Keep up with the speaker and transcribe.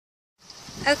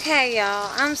Okay, y'all.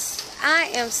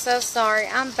 I am so sorry.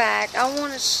 I'm back. I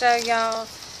want to show y'all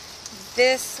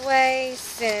this way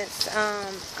since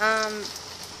I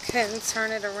couldn't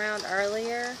turn it around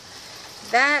earlier.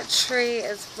 That tree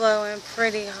is blowing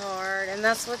pretty hard, and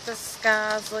that's what the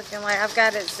sky's looking like. I've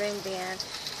got it zoomed in.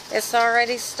 It's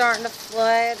already starting to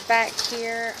flood back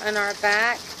here on our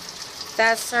back.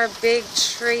 That's our big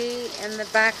tree in the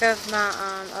back of my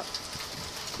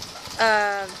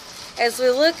as we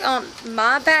look on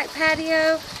my back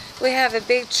patio, we have a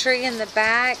big tree in the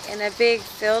back and a big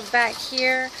field back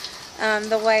here,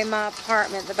 the way my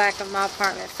apartment, the back of my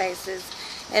apartment faces.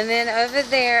 And then over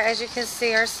there, as you can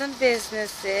see, are some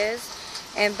businesses.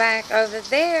 And back over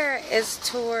there is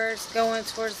going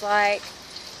towards like,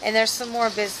 and there's some more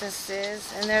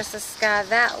businesses. And there's the sky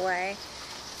that way,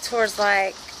 towards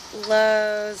like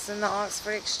Lowe's and the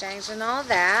Oxford Exchange and all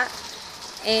that.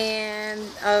 And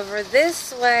over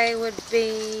this way would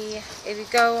be, if you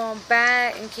go on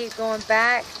back and keep going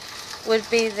back, would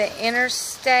be the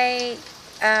interstate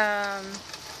and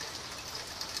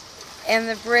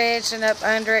the bridge, and up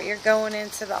under it you're going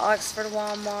into the Oxford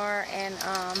Walmart and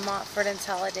Montford and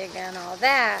Talladega and all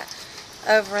that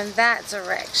over in that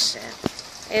direction.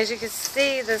 As you can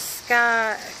see, the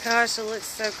sky, gosh, it looks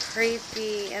so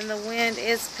creepy, and the wind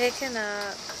is picking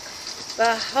up,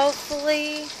 but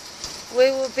hopefully we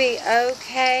will be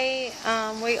okay.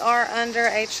 We are under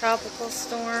a tropical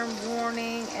storm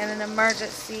warning and an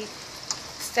emergency,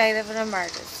 state of an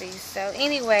emergency. So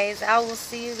anyways, I will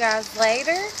see you guys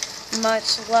later.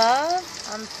 Much love.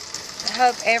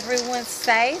 Hope everyone's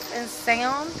safe and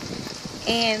sound,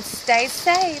 and stay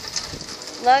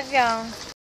safe. Love y'all.